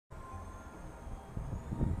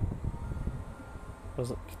Does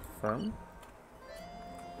it confirm?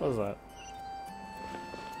 What is that?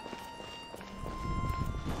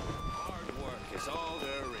 Hard work is all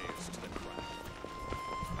there is to the craft.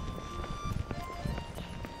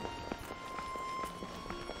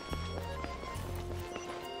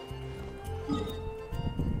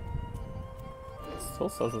 It still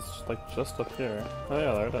says it's like just up here. Oh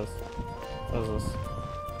yeah, there it is. What is this?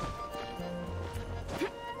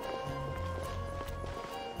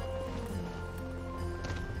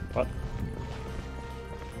 What?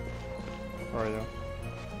 Where are you?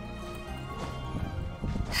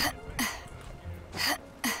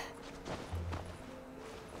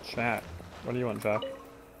 Jack. What do you want, Jack?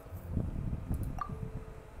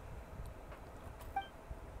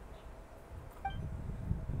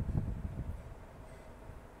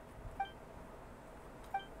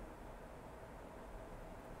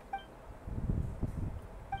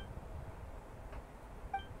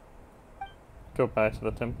 Go back to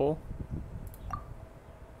the temple.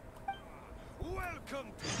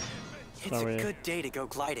 Welcome to the It's a good day to go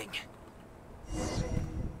gliding.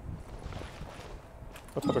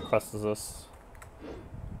 What type of quest is this?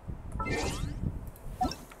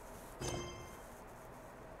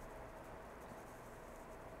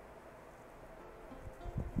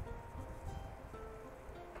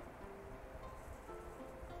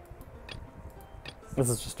 This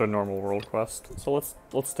is just a normal world quest, so let's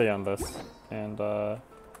stay on this, and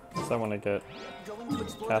because I want to get Going to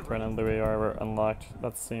explore Katherine and Liyue are unlocked.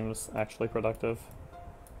 That seems actually productive.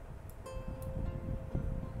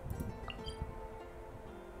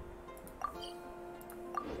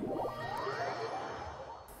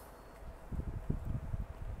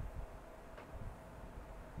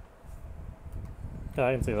 Yeah,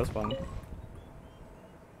 I can see this one.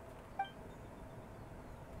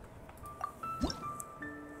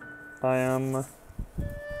 I am... I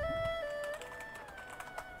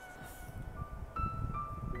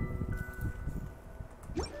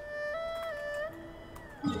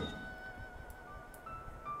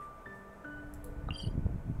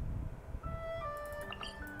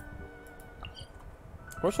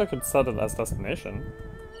wish I could set it as destination.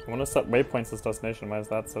 I want to set waypoints as destination. Why is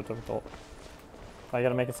that so difficult? I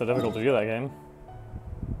gotta make it so difficult to do that game.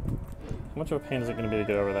 How much of a pain is it gonna be to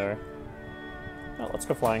get over there? Oh, let's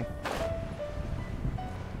go flying.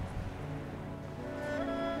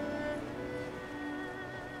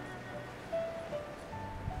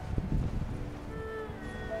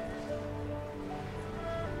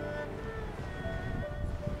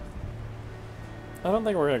 I don't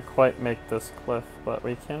think we're gonna quite make this cliff, but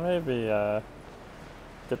we can maybe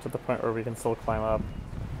get to the point where we can still climb up.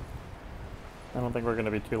 I don't think we're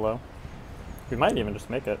gonna be too low. We might even just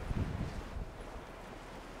make it.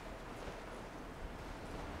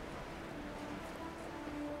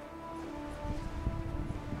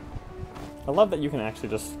 I love that you can actually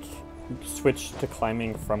just switch to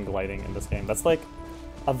climbing from gliding in this game. That's like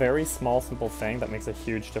a very small, simple thing that makes a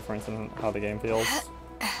huge difference in how the game feels.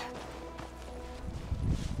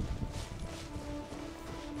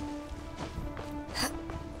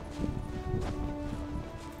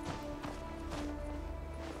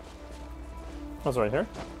 What's right here?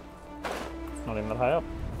 It's not even that high up.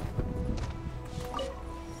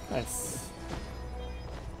 Nice.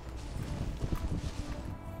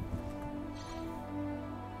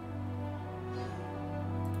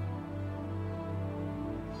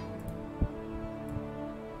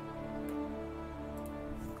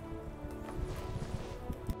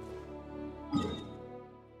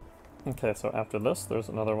 Okay, so after this, there's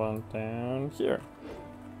another one down here.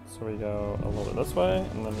 So we go a little bit this way,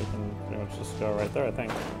 and then we can pretty much just go right there, I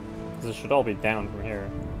think. Because it should all be down from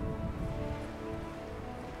here.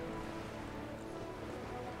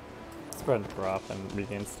 Let's go ahead and drop and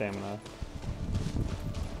regain stamina.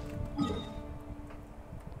 So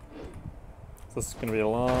this is going to be a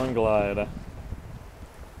long glide. I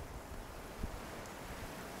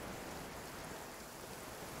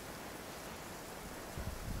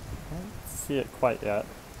don't see it quite yet.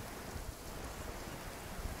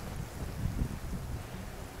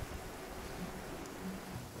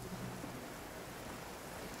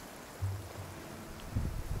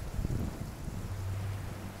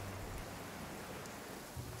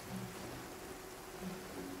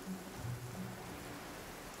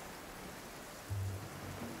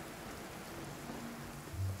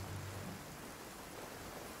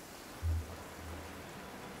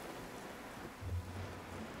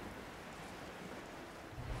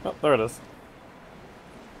 Oh, there it is.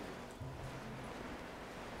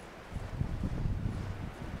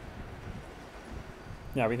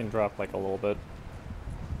 Yeah, we can drop like a little bit.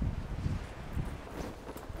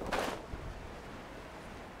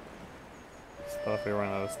 But if we run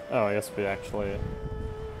out of... Oh, I guess we actually...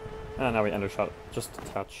 Oh, now we undershot just a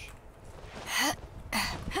touch.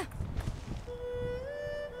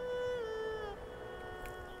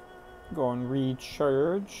 Go and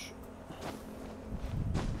recharge.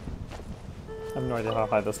 I have no idea how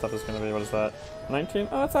high this stuff is going to be. What is that? 19?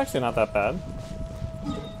 Oh, it's actually not that bad.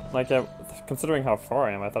 Like, considering how far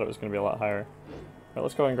I am, I thought it was going to be a lot higher. Alright,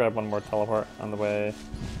 let's go and grab one more teleport on the way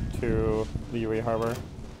to Liyue Harbor.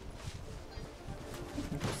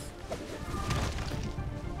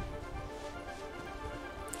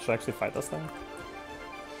 Should I actually fight this thing?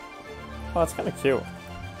 Oh, that's kind of cute.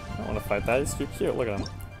 I don't want to fight that. He's too cute. Look at him.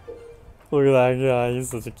 Look at that guy. He's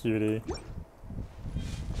such a cutie.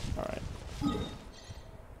 Alright.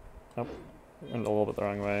 Nope. Went a little bit the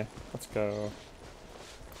wrong way. Let's go.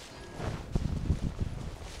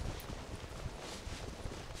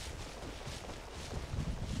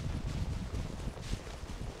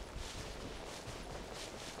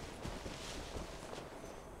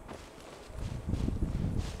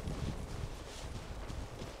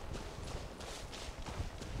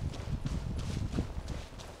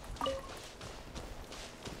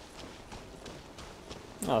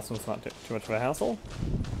 Oh, this one's not too much of a hassle.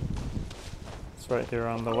 It's right here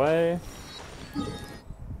on the way.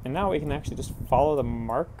 And now we can actually just follow the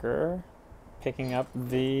marker, picking up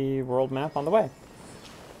the world map on the way.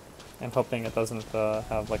 And hoping it doesn't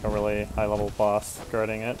have like a really high level boss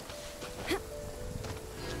guarding it.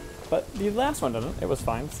 But the last one didn't. It was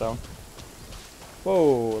fine, so.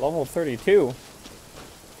 Whoa, level 32.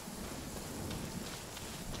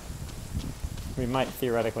 We might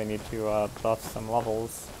theoretically need to buff some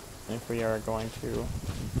levels if we are going to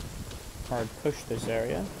hard push this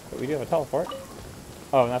area. But we do have a teleport.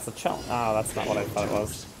 Oh, and that's the challenge. Oh, that's not what I thought it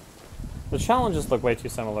was. The challenges look way too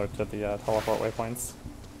similar to the teleport waypoints.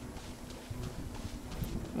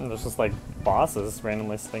 And there's just like bosses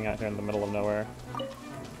randomly sitting out here in the middle of nowhere.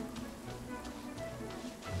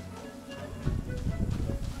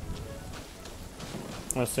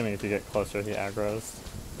 I'm assuming if you get closer, he aggroes.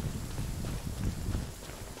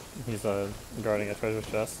 He's guarding a treasure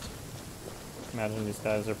chest. Imagine these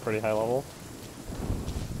guys are pretty high level.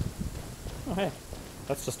 Oh hey,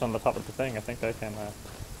 that's just on the top of the thing. I think I can...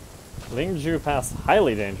 Liyue Pass,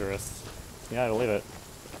 highly dangerous. Yeah, I believe it.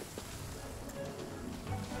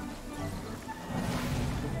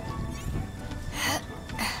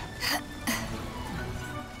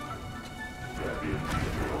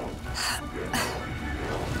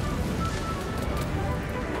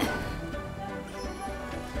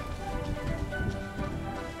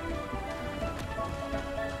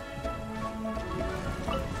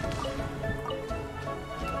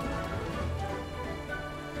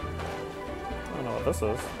 This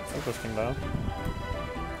is. It's interesting though.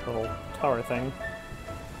 Little tower thing.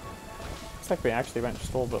 Looks like we actually went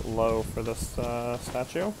just a little bit low for this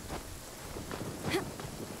statue.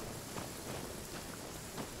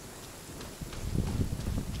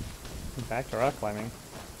 Back to rock climbing.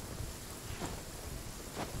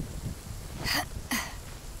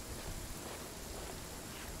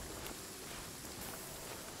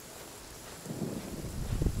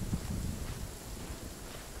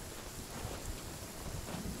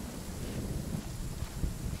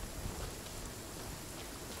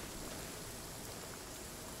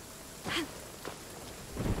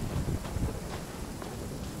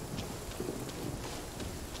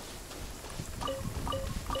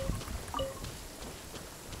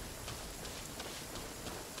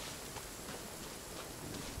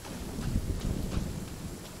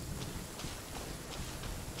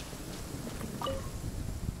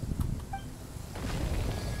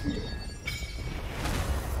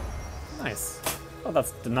 Nice. Oh,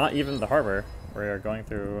 that's not even the harbor. We are going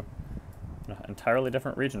through an entirely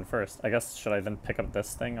different region first. I guess, should I then pick up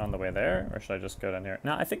this thing on the way there? Or should I just go down here?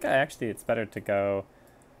 No, I think it's better to go...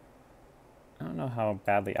 I don't know how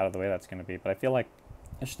badly out of the way that's going to be, but I feel like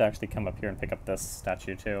I should actually come up here and pick up this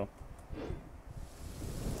statue too.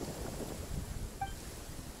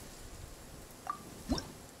 It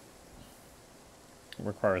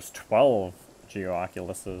requires 12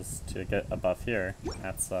 Geo-Oculuses to get a buff here.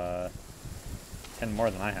 That's 10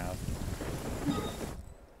 more than I have.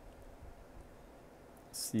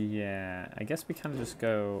 So yeah, I guess we kind of just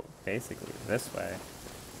go basically this way.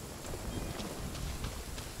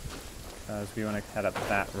 Because we want to head up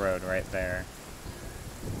that road right there,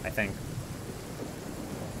 I think.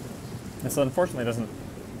 This unfortunately doesn't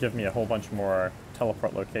give me a whole bunch more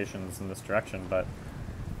teleport locations in this direction, but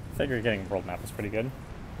I figure getting world map is pretty good.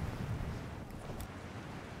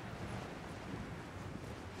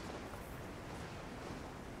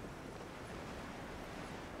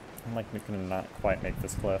 I'm like gonna not quite make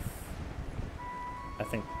this cliff. I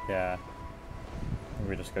think, yeah.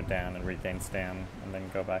 Maybe we just go down and regain stam and then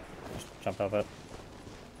go back, just jump up it.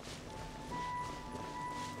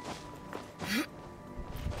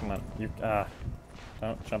 Come on, you,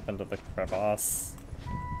 don't jump into the crevasse.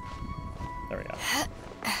 There we go.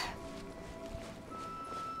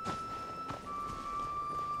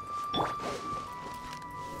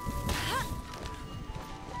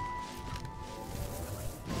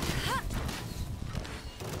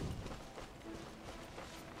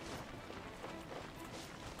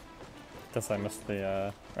 Guess I missed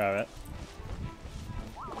the, rabbit.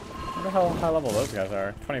 I wonder how high level those guys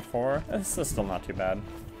are. 24? This is still not too bad.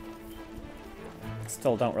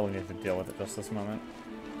 Still don't really need to deal with it just this moment.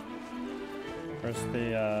 Where's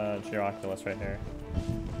the, Geoculus right here?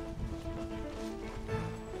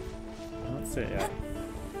 I don't see it yet.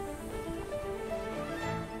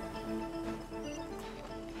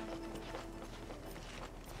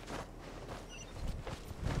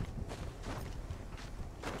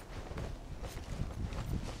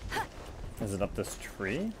 Is it up this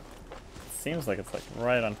tree? It seems like it's like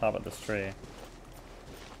right on top of this tree.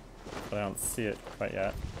 But I don't see it quite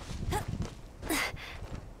yet.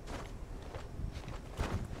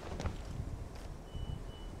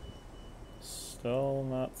 Still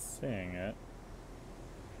not seeing it.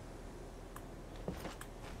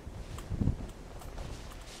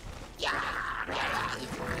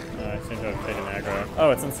 I seem to have taken aggro. Oh,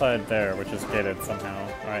 it's inside there, which is gated somehow.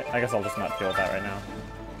 Alright, I guess I'll just not deal with that right now.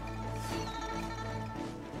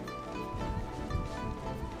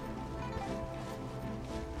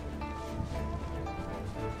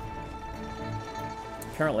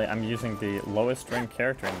 Apparently, I'm using the lowest ranked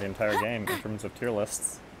character in the entire game in terms of tier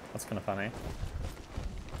lists. That's kind of funny.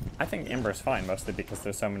 I think Amber's fine, mostly because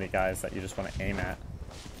there's so many guys that you just want to aim at.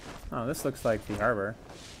 Oh, this looks like the harbor.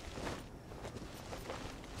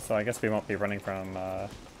 So I guess we won't be running from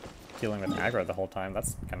dealing with aggro the whole time.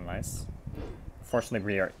 That's kind of nice. Fortunately,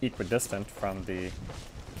 we are equidistant from the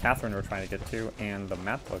Katherine we're trying to get to and the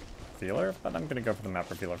map revealer, but I'm going to go for the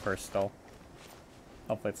map revealer first still.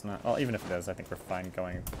 Hopefully it's not. Well, even if it is, I think we're fine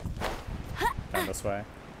going down this way.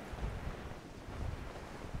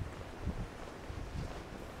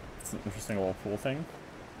 It's an interesting little pool thing.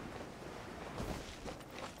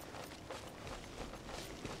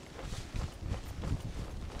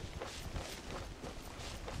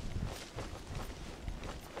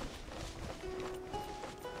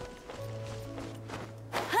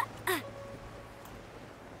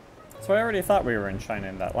 So I already thought we were in China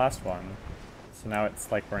in that last one. So now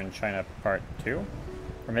it's like we're in China part 2?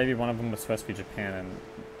 Or maybe one of them was supposed to be Japan and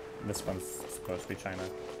this one's supposed to be China.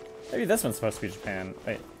 Maybe this one's supposed to be Japan.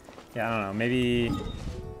 Wait. Yeah, I don't know.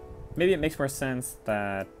 Maybe it makes more sense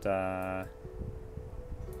that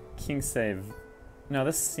King Save. No,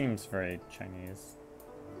 this seems very Chinese.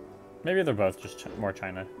 Maybe they're both just more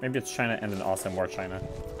China. Maybe it's China and then also more China.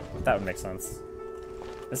 That would make sense.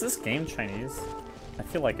 Is this game Chinese? I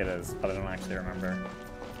feel like it is, but I don't actually remember.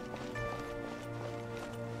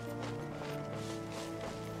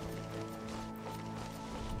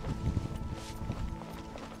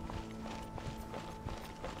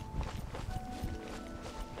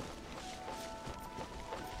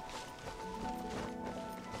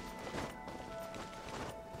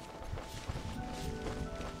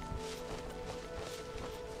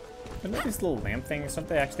 And these little lamp things, don't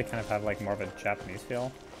they actually kind of have like more of a Japanese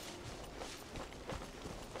feel?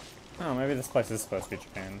 Oh, maybe this place is supposed to be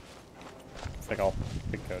Japan. It's like all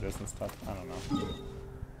big coders and stuff. I don't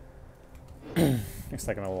know. Looks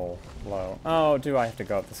like I'm a little low. Oh, do I have to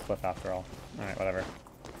go up this cliff after all? Alright, whatever.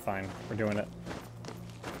 Fine, we're doing it.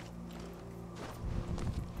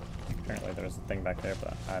 Apparently there's a thing back there,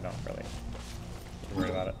 but I don't really too worried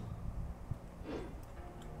about it.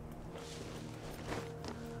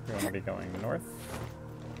 We want to be going north.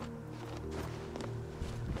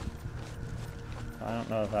 I don't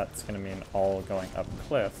know if that's going to mean all going up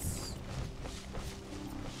cliffs,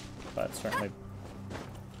 but it certainly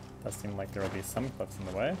does seem like there will be some cliffs in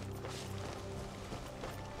the way.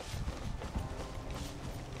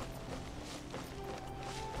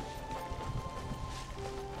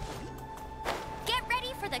 Get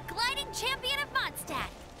ready for the gliding champion of Mondstadt!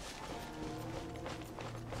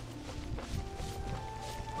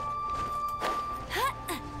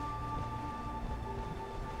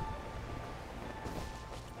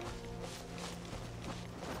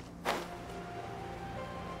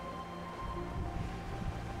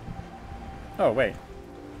 Oh, wait.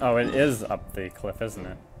 Oh, it is up the cliff, isn't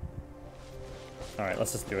it? Alright,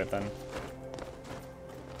 let's just do it then.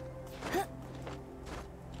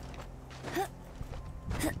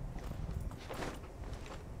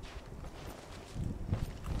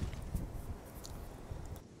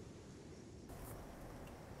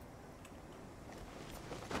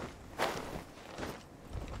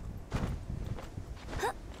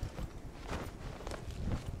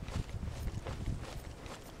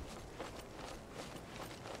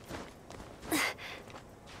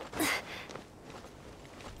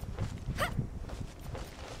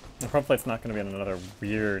 And hopefully it's not going to be in another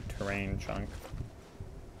weird terrain chunk.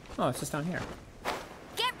 Oh, it's just down here.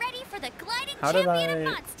 Get ready for the gliding How did champion of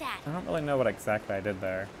I Mondstadt. don't really know what exactly I did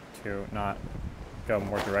there to not go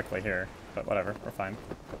more directly here, but whatever, we're fine.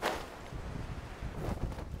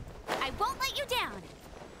 I won't let you down.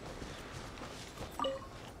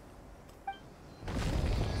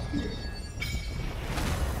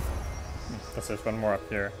 Guess there's one more up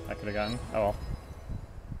here I could have gotten. Oh well.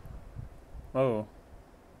 Whoa.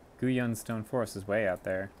 Guyun Stone Forest is way out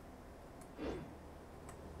there.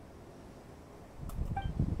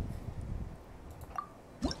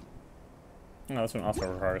 No, this one also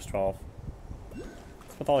requires 12.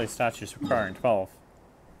 What's with all these statues requiring 12?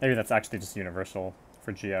 Maybe that's actually just universal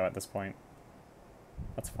for Geo at this point.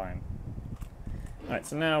 That's fine. Alright,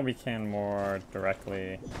 so now we can more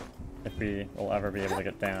directly, if we will ever be able to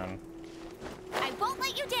get down. I won't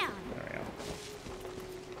let you down. There we go.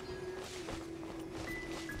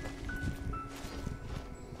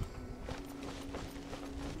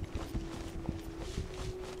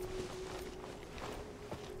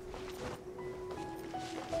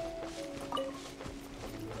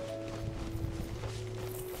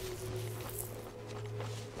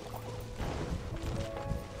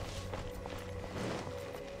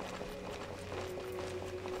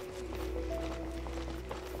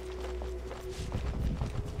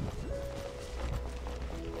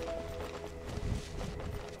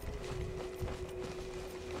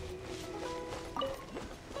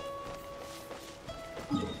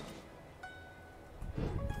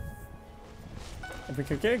 If we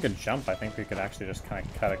could get a good jump, I think we could actually just kind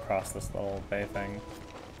of cut across this little bay thing.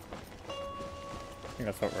 I think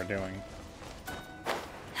that's what we're doing.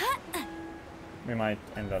 We might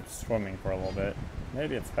end up swimming for a little bit.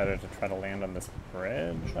 Maybe it's better to try to land on this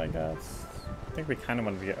bridge, I guess. I think we kind of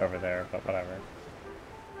wanted to get over there, but whatever.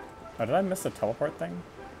 Oh, did I miss the teleport thing?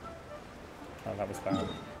 Oh, that was bad.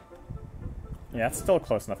 Yeah, it's still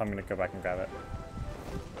close enough. I'm going to go back and grab it.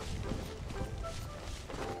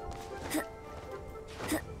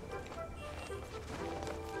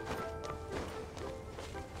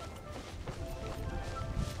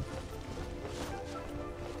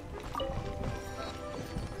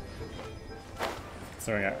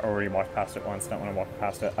 Considering I already walked past it once, don't want to walk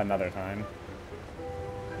past it another time.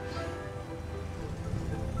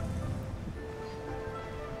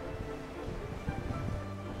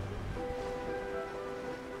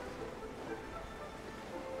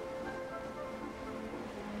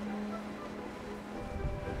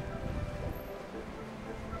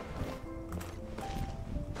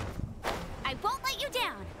 I won't let you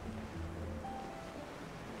down.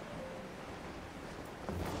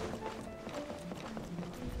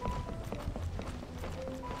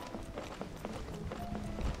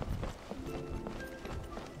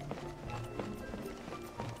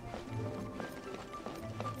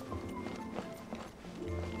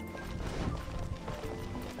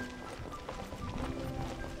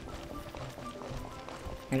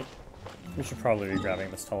 We should probably be grabbing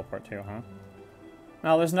this teleport too, huh?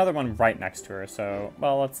 Well, there's another one right next to her, so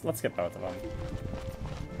well, let's get both of them.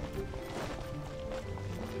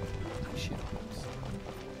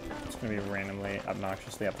 It's gonna be randomly,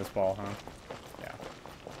 obnoxiously up this wall, huh? Yeah.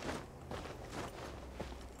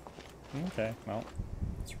 Okay, well,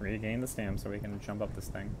 let's regain the stam so we can jump up this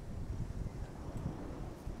thing.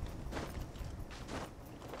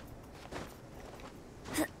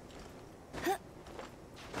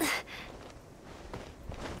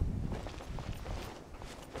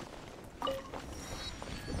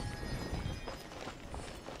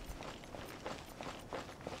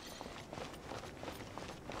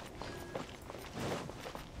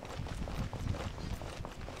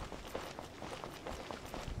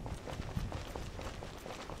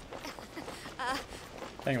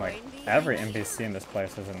 I think like every NPC in this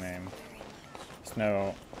place has a name. There's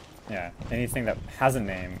no, yeah, anything that has a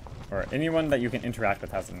name, or anyone that you can interact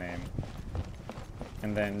with has a name.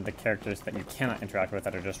 And then the characters that you cannot interact with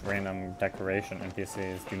that are just random decoration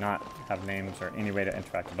NPCs do not have names or any way to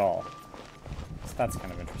interact at all. So that's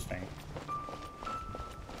kind of interesting.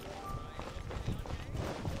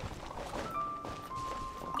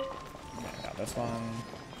 Okay, I got this one.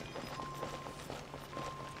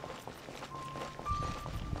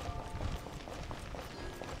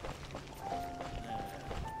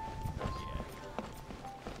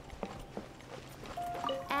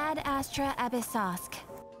 Ad Astra Abyssosk.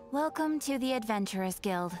 Welcome to the Adventurers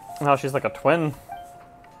Guild. Oh, she's like a twin.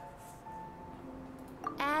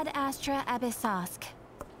 Ad Astra Abyssosk.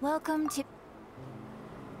 Welcome to...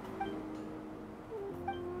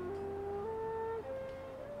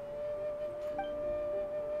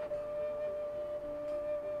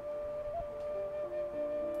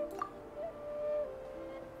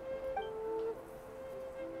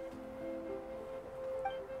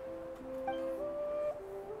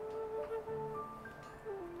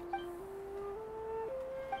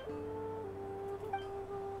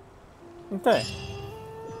 Okay.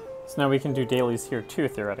 So now we can do dailies here too,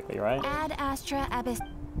 theoretically, right? Ad Astra Abyss.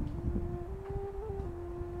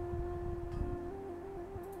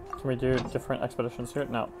 Can we do different expeditions here?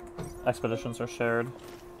 No. Expeditions are shared.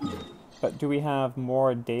 But do we have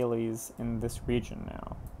more dailies in this region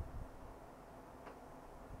now?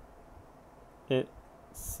 It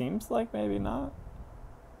seems like maybe not.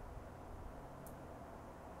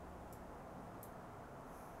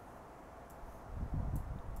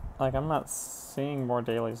 Like, I'm not seeing more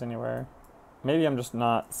dailies anywhere. Maybe I'm just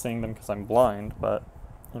not seeing them because I'm blind, but,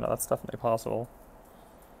 you know, that's definitely possible.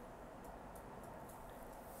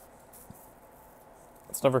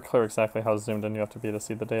 It's never clear exactly how zoomed in you have to be to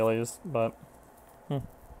see the dailies, but... Well,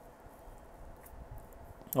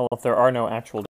 if there are no actual